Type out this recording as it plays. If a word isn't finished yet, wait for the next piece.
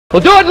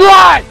We'll do it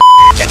live!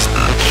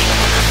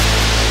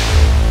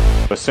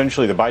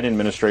 Essentially, the Biden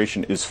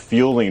administration is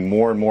fueling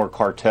more and more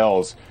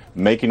cartels,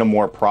 making them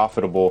more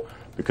profitable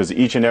because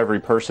each and every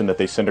person that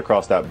they send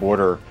across that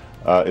border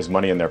is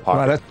money in their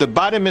pocket. Right. The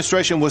Biden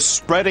administration was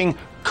spreading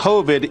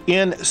COVID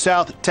in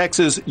South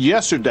Texas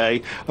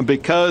yesterday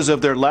because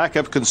of their lack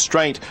of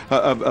constraint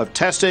of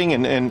testing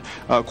and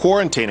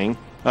quarantining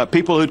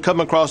people who'd come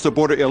across the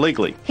border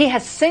illegally. He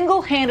has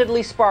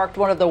single-handedly sparked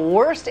one of the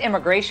worst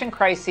immigration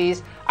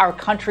crises our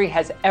country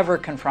has ever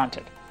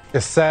confronted.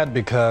 It's sad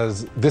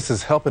because this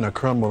is helping a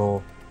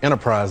criminal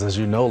enterprise, as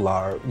you know,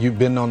 Laura. You've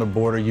been on the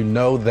border. You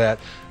know that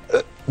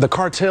the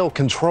cartel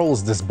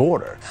controls this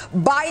border.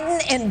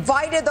 Biden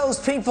invited those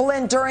people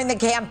in during the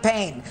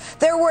campaign.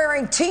 They're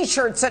wearing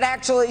T-shirts that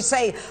actually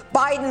say,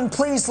 Biden,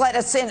 please let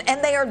us in.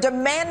 And they are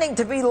demanding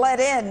to be let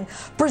in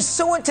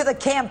pursuant to the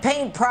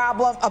campaign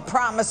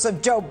promise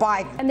of Joe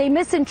Biden. And they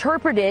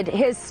misinterpreted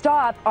his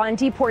stop on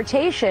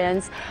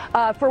deportations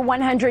for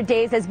 100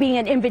 days as being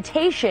an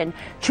invitation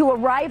to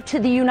arrive to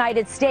the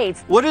United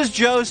States. What is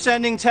Joe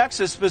sending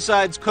Texas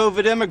besides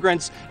COVID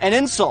immigrants and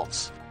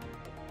insults?